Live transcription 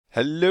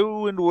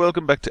Hello and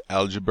welcome back to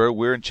Algebra.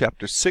 We're in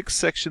Chapter 6,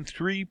 Section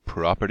 3,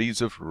 Properties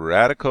of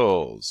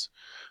Radicals.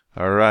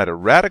 Alright, a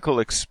radical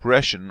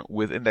expression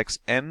with index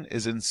n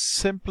is in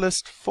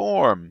simplest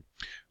form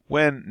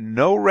when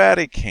no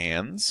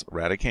radicands,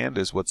 radicand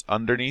is what's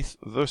underneath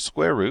the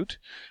square root,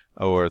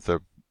 or the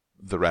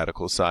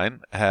radical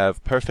sign,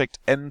 have perfect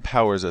n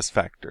powers as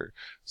factor.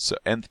 So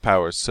nth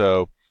power.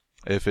 So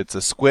if it's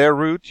a square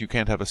root, you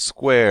can't have a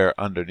square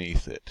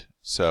underneath it.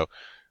 So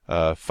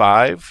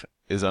 5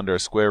 is under a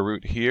square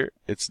root here.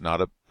 It's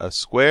not a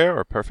square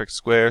or perfect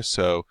square,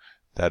 so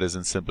that is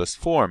in simplest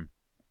form.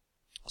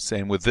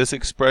 Same with this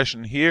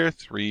expression here.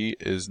 3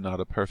 is not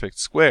a perfect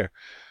square.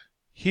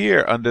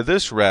 Here, under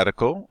this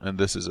radical, and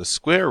this is a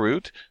square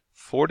root,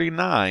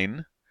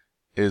 49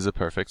 is a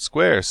perfect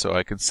square, so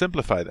I can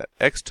simplify that.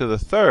 X to the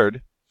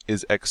third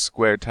is x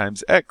squared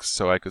times x,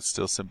 so I could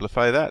still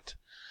simplify that.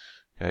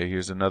 Okay,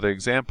 here's another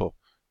example.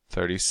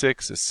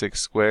 36 is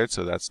 6 squared,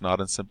 so that's not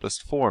in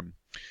simplest form.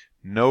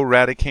 No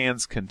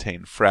radicands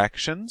contain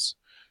fractions,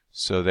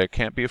 so there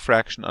can't be a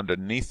fraction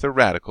underneath the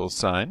radical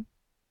sign.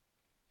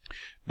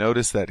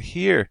 Notice that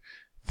here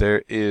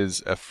there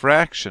is a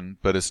fraction,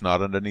 but it's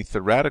not underneath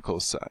the radical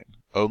sign.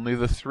 Only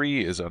the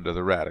 3 is under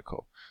the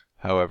radical.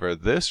 However,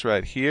 this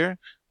right here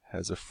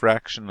has a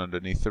fraction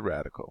underneath the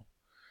radical.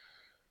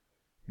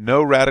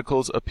 No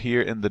radicals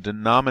appear in the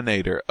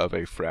denominator of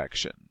a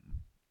fraction.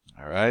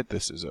 Alright,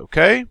 this is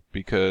okay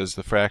because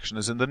the fraction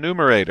is in the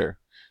numerator.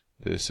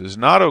 This is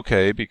not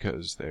okay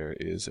because there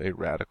is a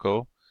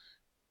radical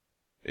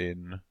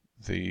in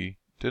the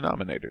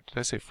denominator. Did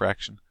I say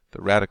fraction?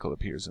 The radical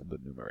appears in the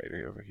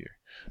numerator over here.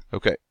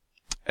 Okay,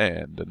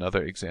 and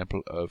another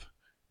example of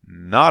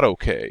not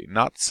okay,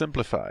 not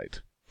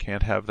simplified.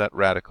 Can't have that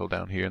radical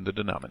down here in the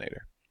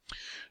denominator.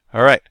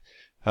 All right,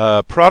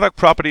 product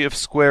property of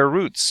square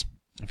roots.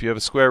 If you have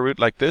a square root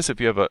like this, if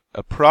you have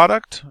a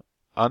product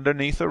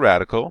underneath a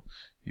radical,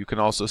 you can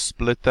also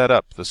split that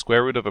up. The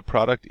square root of a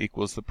product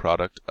equals the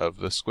product of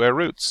the square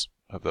roots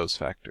of those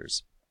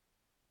factors.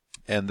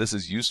 And this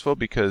is useful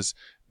because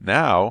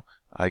now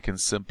I can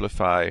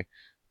simplify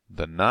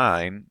the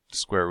 9,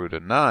 square root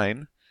of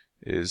 9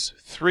 is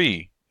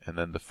 3, and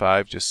then the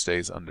 5 just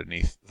stays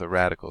underneath the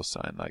radical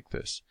sign like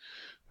this.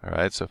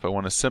 Alright, so if I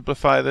want to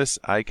simplify this,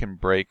 I can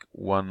break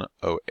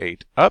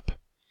 108 up.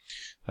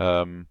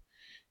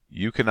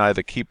 You can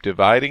either keep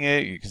dividing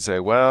it. You can say,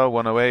 well,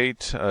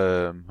 108,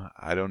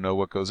 I don't know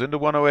what goes into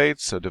 108,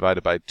 so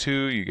divided by 2,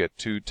 you get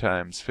 2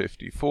 times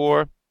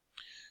 54.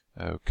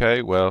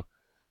 Okay, well,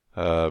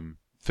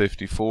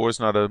 54 is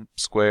not a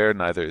square,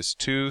 neither is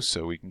 2,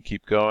 so we can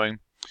keep going.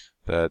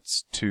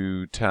 That's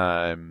 2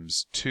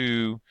 times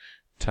 2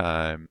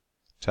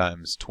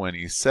 times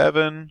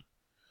 27.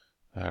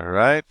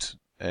 Alright,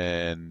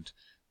 and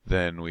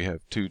then we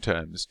have 2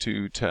 times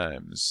 2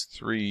 times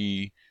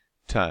 3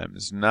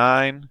 times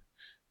 9,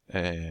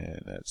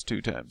 and that's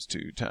 2 times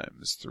 2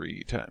 times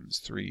 3 times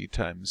 3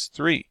 times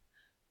 3.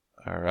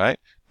 Alright,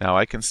 now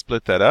I can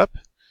split that up.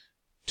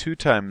 2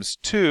 times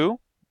 2,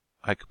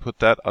 I could put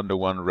that under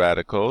one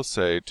radical,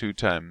 say 2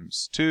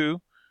 times 2,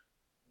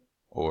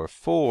 or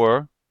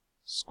 4,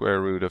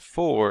 square root of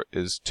 4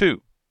 is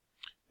 2.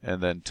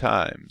 And then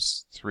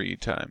times 3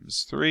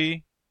 times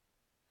 3,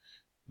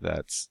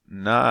 that's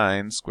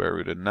 9, square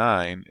root of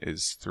 9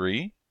 is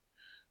 3.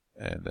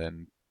 And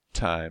then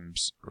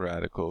times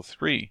radical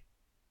 3.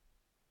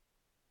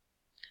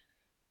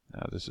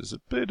 Now this is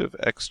a bit of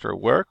extra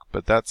work,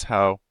 but that's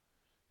how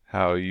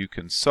you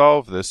can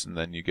solve this, and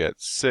then you get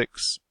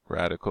 6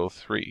 radical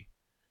 3.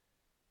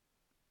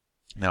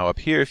 Now up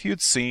here, if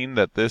you'd seen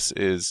that this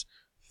is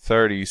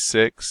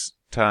 36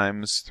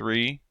 times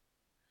 3,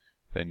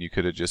 then you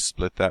could have just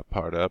split that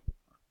part up.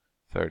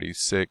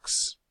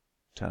 36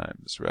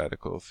 times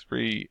radical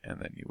 3, and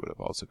then you would have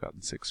also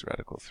gotten 6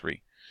 radical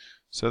 3.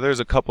 So there's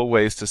a couple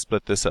ways to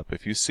split this up.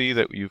 If you see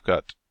that you've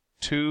got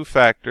 2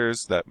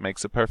 factors that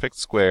makes a perfect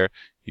square,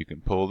 you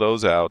can pull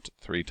those out.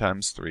 3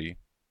 times 3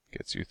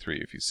 gets you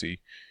 3. If you see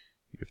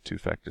you have 2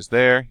 factors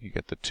there, you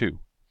get the 2.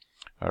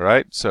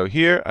 Alright, so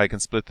here I can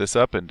split this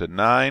up into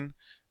 9,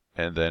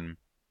 and then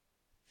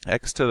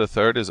x to the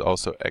third is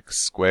also x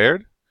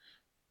squared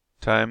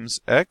times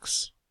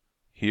x.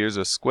 Here's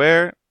a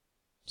square.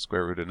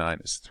 Square root of 9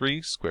 is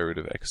 3. Square root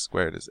of x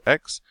squared is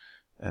x.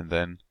 And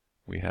then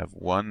we have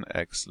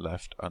 1x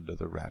left under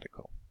the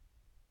radical.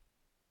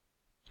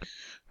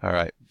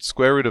 Alright,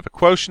 square root of a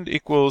quotient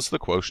equals the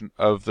quotient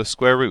of the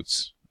square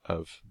roots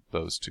of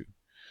those two.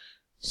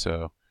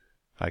 So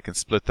I can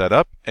split that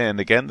up, and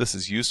again this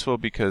is useful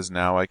because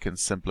now I can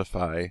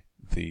simplify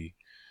the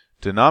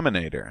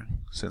denominator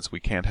since we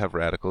can't have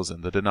radicals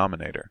in the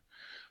denominator.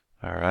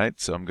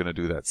 Alright, so I'm going to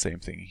do that same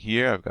thing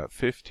here. I've got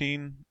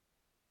 15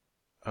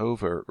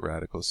 over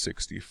radical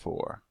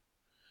 64.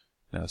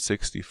 Now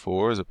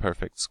 64 is a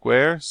perfect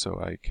square, so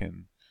I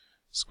can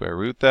square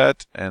root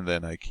that, and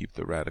then I keep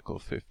the radical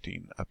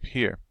 15 up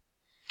here.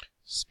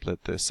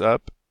 Split this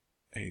up,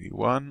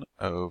 81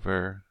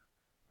 over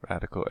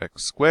radical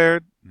x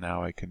squared.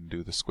 Now I can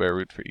do the square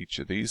root for each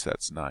of these.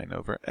 That's 9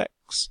 over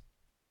x.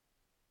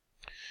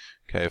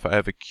 Okay, if I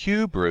have a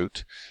cube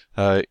root,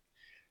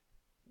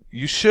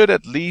 you should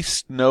at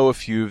least know a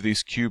few of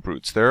these cube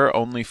roots. There are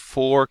only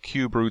 4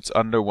 cube roots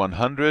under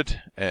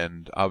 100,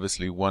 and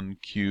obviously 1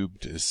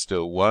 cubed is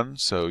still 1,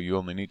 so you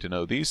only need to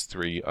know these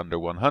 3 under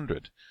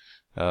 100.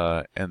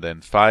 And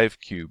then 5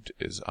 cubed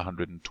is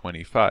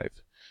 125.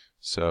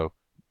 So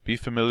be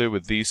familiar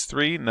with these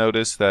 3.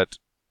 Notice that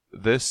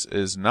this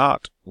is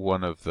not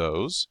one of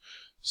those,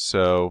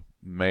 so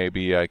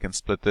maybe I can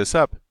split this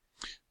up.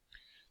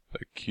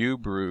 The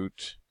cube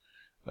root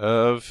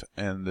of,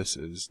 and this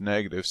is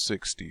negative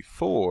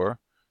 64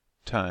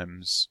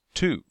 times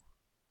 2.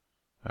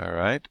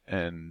 Alright,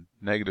 and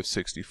negative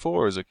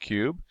 64 is a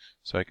cube,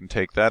 so I can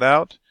take that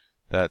out.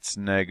 That's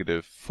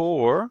negative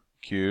 4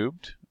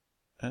 cubed,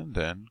 and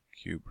then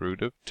cube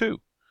root of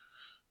 2.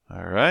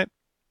 Alright,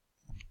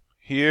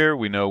 here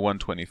we know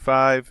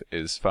 125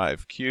 is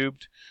 5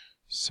 cubed,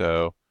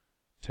 so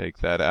take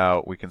that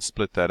out. We can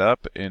split that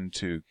up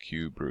into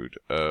cube root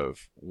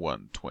of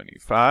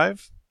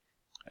 125.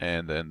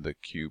 And then the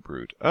cube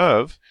root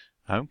of,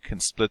 I can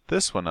split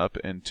this one up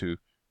into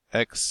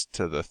x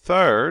to the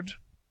third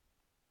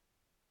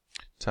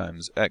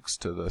times x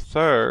to the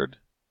third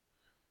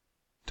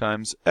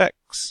times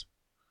x.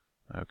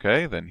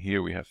 Okay, then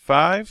here we have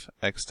 5.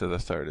 X to the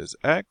third is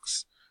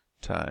x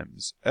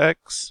times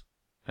x,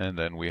 and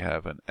then we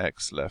have an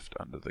x left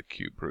under the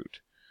cube root.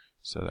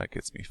 So that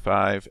gets me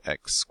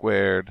 5x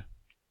squared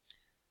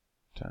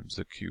times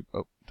the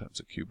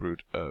cube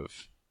root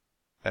of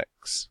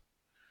x.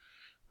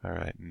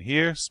 Alright, and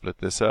here, split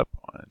this up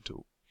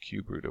into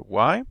cube root of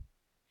y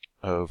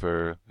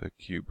over the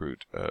cube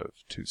root of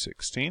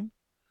 216.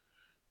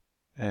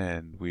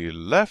 And we're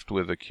left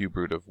with a cube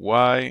root of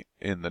y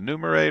in the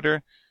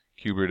numerator.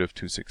 Cube root of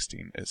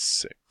 216 is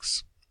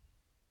 6.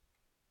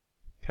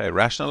 Okay,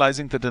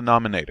 rationalizing the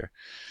denominator.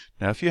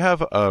 Now, if you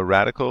have a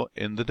radical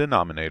in the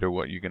denominator,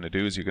 what you're going to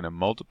do is you're going to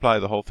multiply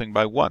the whole thing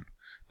by 1.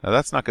 Now,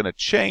 that's not going to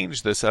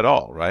change this at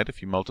all, right?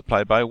 If you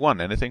multiply by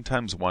 1, anything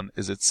times 1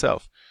 is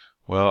itself.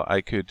 Well,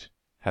 I could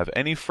have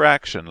any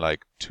fraction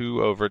like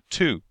 2 over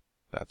 2.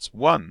 That's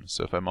 1.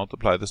 So if I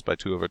multiply this by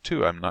 2 over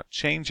 2, I'm not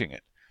changing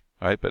it.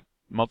 Right? But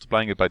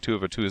multiplying it by 2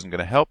 over 2 isn't going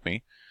to help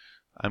me.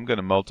 I'm going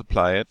to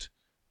multiply it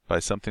by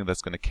something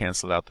that's going to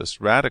cancel out this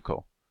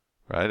radical.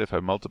 Right? If I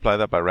multiply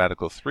that by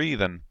radical 3,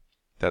 then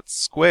that's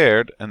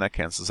squared, and that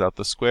cancels out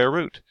the square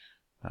root.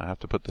 I have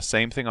to put the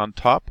same thing on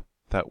top.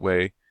 That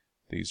way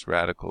these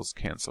radicals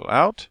cancel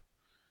out.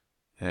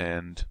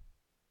 And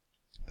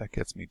that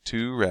gets me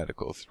 2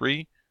 radical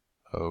 3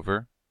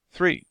 over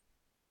 3.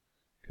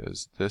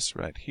 Because this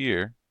right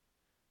here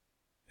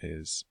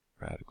is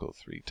radical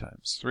 3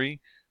 times 3,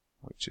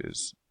 which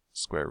is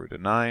square root of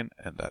 9,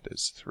 and that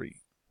is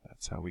 3.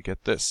 That's how we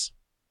get this.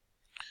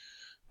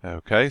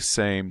 Okay,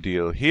 same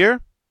deal here.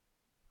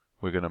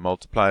 We're going to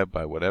multiply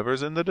by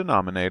whatever's in the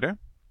denominator.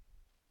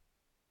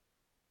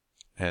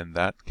 And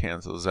that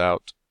cancels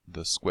out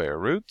the square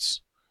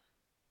roots.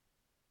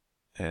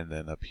 And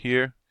then up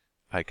here,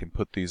 I can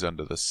put these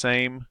under the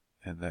same,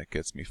 and that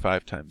gets me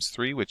 5 times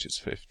 3, which is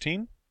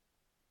 15.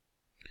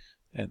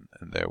 And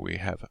there we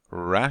have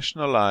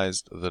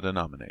rationalized the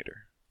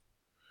denominator.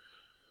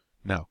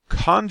 Now,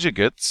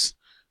 conjugates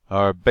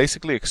are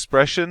basically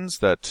expressions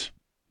that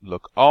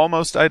look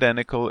almost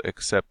identical,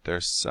 except their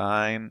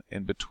sign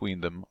in between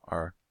them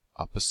are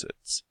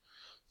opposites.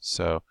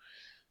 So,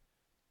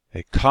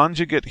 a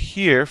conjugate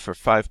here for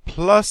 5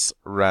 plus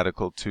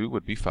radical 2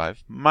 would be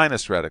 5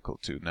 minus radical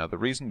 2. Now, the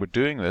reason we're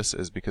doing this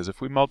is because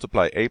if we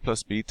multiply a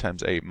plus b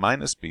times a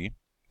minus b,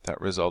 that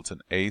results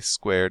in a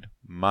squared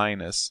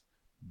minus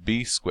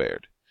b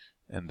squared.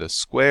 And the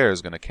square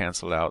is going to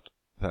cancel out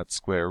that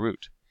square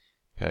root.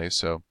 Okay,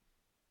 so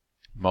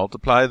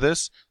multiply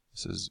this.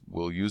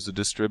 We'll use the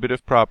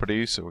distributive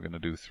property, so we're going to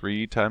do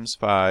 3 times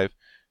 5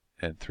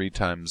 and 3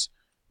 times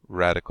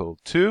radical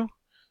 2.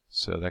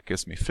 So that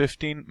gives me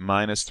 15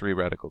 minus 3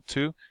 radical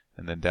 2.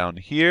 And then down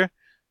here,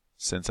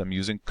 since I'm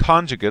using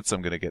conjugates,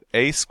 I'm going to get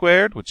a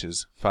squared, which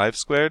is 5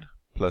 squared,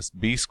 plus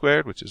b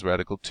squared, which is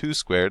radical 2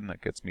 squared, and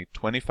that gets me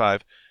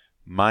 25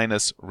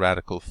 minus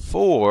radical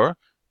 4,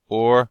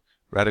 or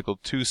radical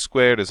 2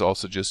 squared is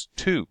also just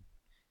 2.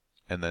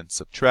 And then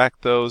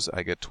subtract those,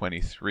 I get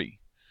 23.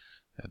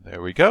 And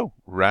there we go,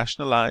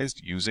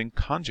 rationalized using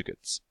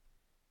conjugates.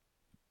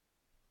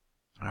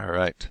 All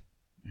right,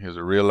 here's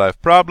a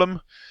real-life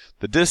problem.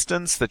 The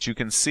distance that you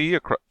can see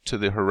to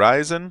the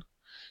horizon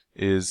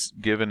is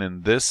given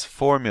in this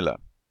formula,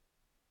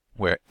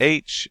 where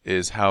h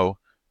is how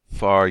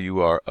far you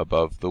are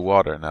above the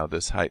water. Now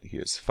this height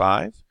here is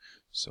 5,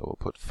 so we'll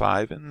put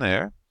 5 in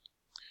there.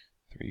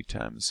 3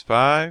 times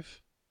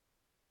 5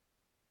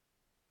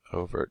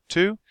 over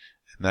 2,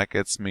 and that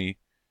gets me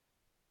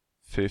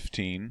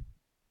 15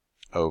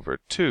 over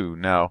 2.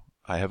 Now,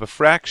 I have a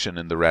fraction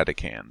in the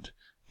radicand.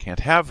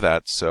 Can't have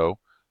that, so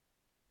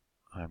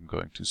I'm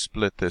going to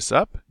split this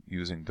up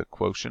using the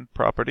quotient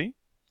property,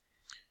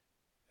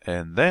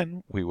 and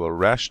then we will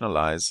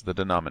rationalize the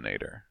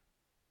denominator.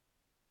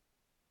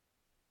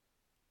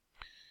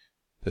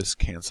 This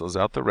cancels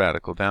out the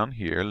radical down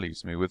here,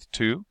 leaves me with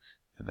 2,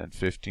 And then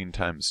 15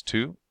 times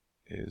 2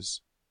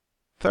 is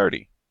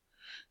 30.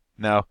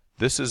 Now,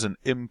 this is an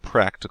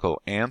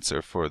impractical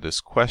answer for this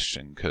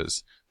question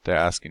because they're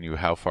asking you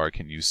how far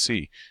can you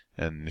see.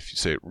 And if you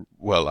say,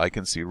 well, I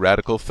can see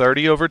radical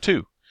 30 over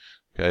 2.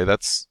 Okay,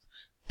 that's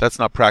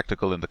not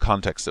practical in the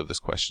context of this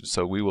question.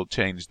 So we will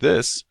change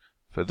this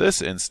for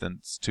this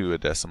instance to a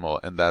decimal,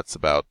 and that's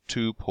about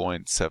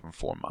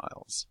 2.74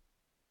 miles.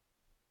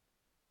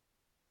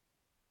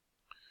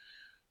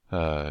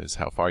 Is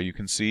how far you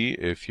can see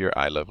if your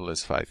eye level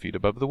is 5 feet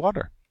above the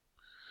water.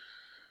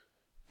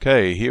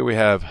 Okay, here we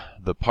have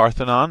the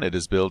Parthenon. It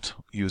is built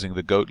using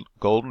the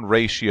golden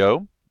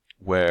ratio,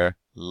 where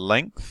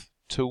length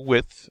to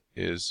width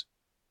is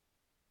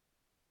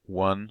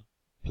 1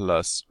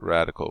 plus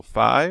radical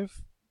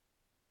 5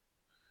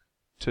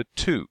 to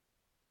 2.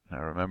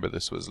 Now remember,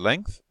 this was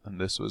length and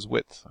this was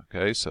width.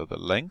 Okay, so the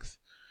length,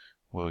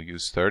 we'll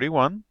use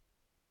 31.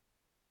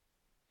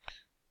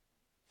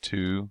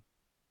 To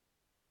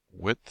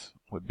width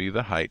would be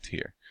the height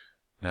here.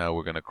 Now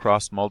we're going to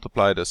cross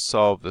multiply to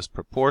solve this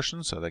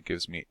proportion, so that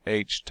gives me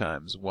h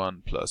times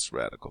 1 plus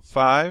radical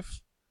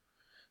 5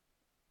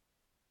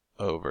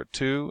 over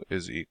 2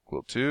 is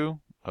equal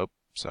to, oh,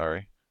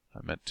 sorry, I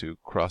meant to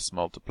cross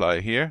multiply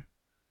here.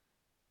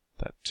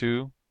 That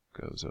 2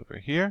 goes over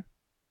here,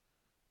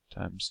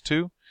 times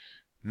 2.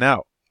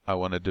 Now, I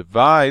want to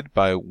divide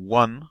by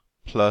 1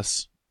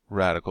 plus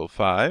radical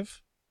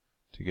 5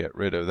 to get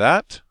rid of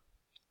that,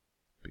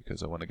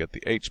 because I want to get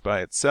the h by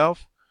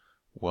itself.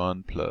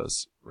 1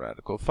 plus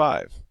radical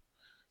 5.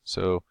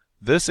 So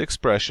this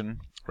expression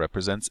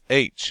represents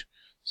h.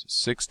 So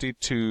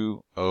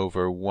 62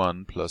 over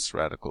 1 plus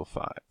radical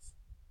 5.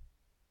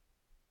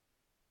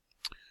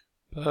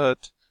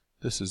 But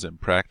this is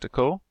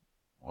impractical,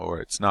 or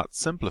it's not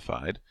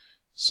simplified,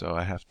 so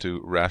I have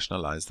to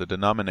rationalize the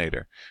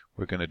denominator.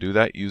 We're going to do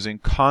that using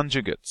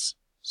conjugates.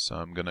 So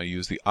I'm going to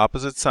use the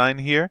opposite sign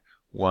here,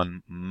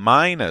 1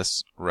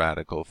 minus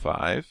radical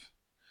 5.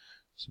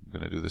 So I'm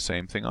going to do the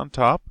same thing on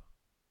top.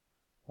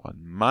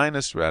 1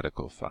 minus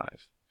radical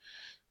 5.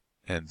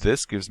 And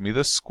this gives me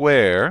the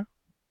square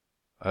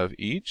of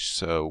each.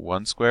 So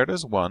 1 squared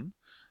is 1.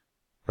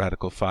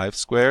 Radical 5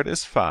 squared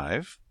is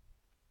 5.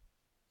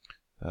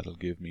 That'll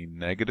give me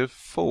negative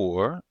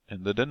 4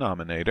 in the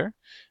denominator.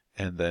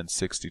 And then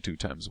 62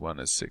 times 1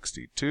 is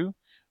 62.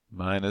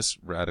 Minus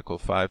radical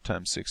 5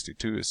 times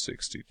 62 is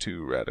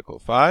 62 radical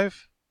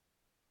 5.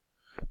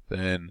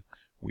 Then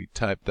we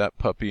type that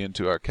puppy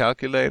into our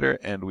calculator,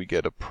 and we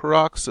get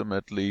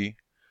approximately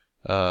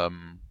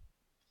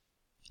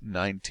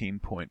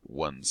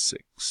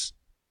 19.16.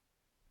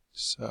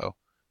 So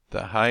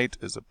the height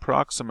is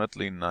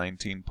approximately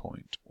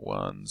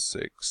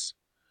 19.16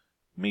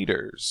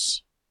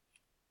 meters.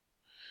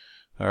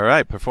 All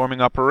right,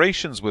 performing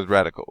operations with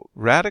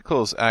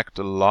radicals act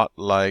a lot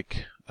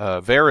like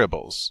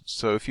variables.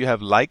 So if you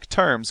have like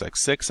terms like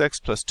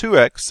 6x plus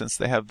 2x, since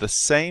they have the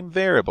same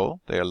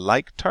variable, they are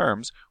like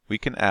terms, we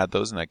can add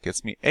those, and that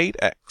gets me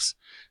 8x.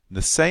 In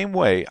the same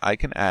way, I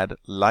can add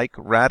like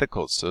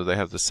radicals, so they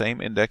have the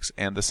same index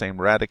and the same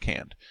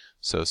radicand.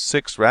 So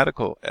 6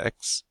 radical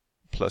x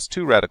plus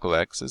 2 radical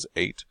x is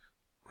 8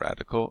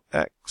 radical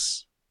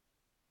x.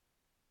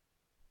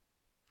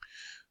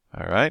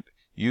 All right,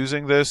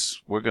 using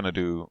this, we're going to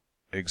do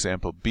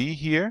example B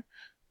here.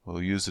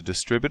 We'll use the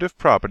distributive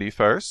property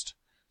first.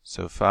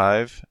 So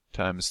 5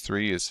 times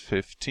 3 is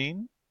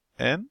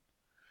 15n.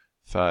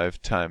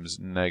 5 times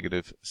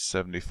negative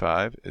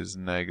 75 is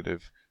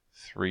negative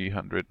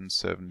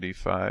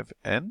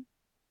 375n.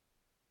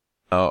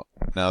 Oh,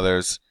 now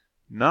there's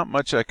not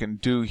much I can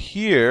do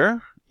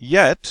here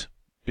yet,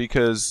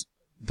 because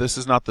this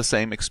is not the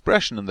same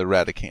expression in the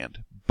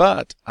radicand.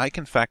 But I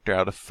can factor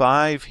out a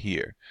 5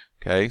 here.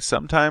 Okay,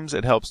 sometimes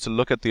it helps to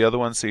look at the other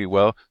one and see,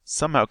 well,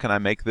 somehow can I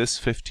make this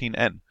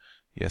 15n?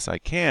 Yes, I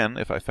can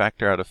if I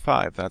factor out a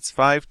 5. That's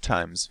 5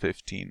 times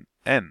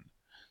 15n.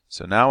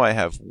 So now I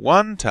have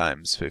 1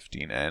 times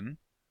 15n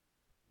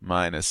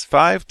minus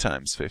 5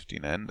 times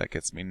 15n. That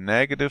gets me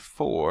negative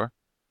 4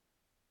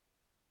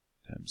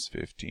 times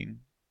 15n.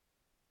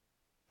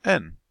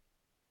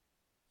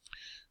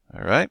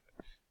 All right.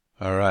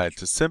 All right,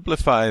 to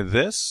simplify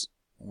this,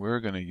 we're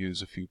going to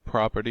use a few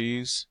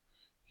properties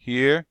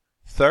here.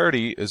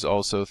 30 is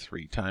also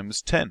 3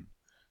 times 10.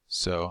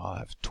 So I'll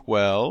have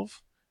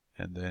 12,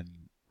 and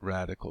then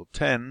radical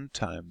 10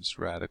 times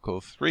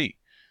radical 3.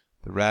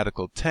 The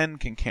radical 10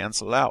 can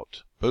cancel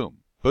out.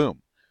 Boom,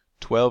 boom.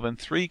 12 and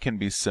 3 can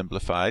be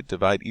simplified.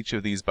 Divide each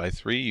of these by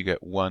 3. You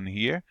get 1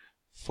 here,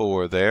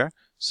 4 there.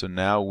 So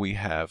now we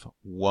have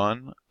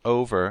 1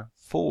 over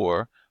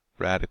 4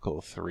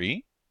 radical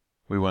 3.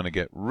 We want to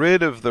get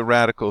rid of the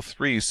radical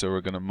 3, so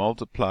we're going to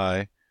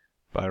multiply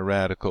by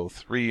radical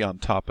 3 on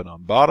top and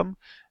on bottom.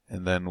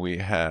 And then we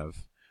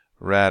have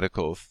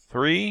radical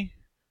 3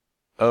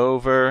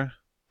 over,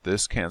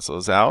 this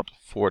cancels out,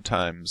 4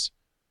 times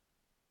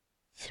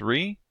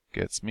 3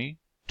 gets me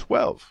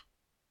 12.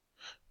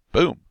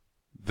 Boom.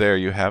 There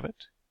you have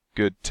it.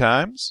 Good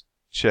times.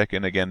 Check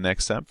in again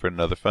next time for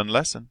another fun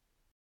lesson.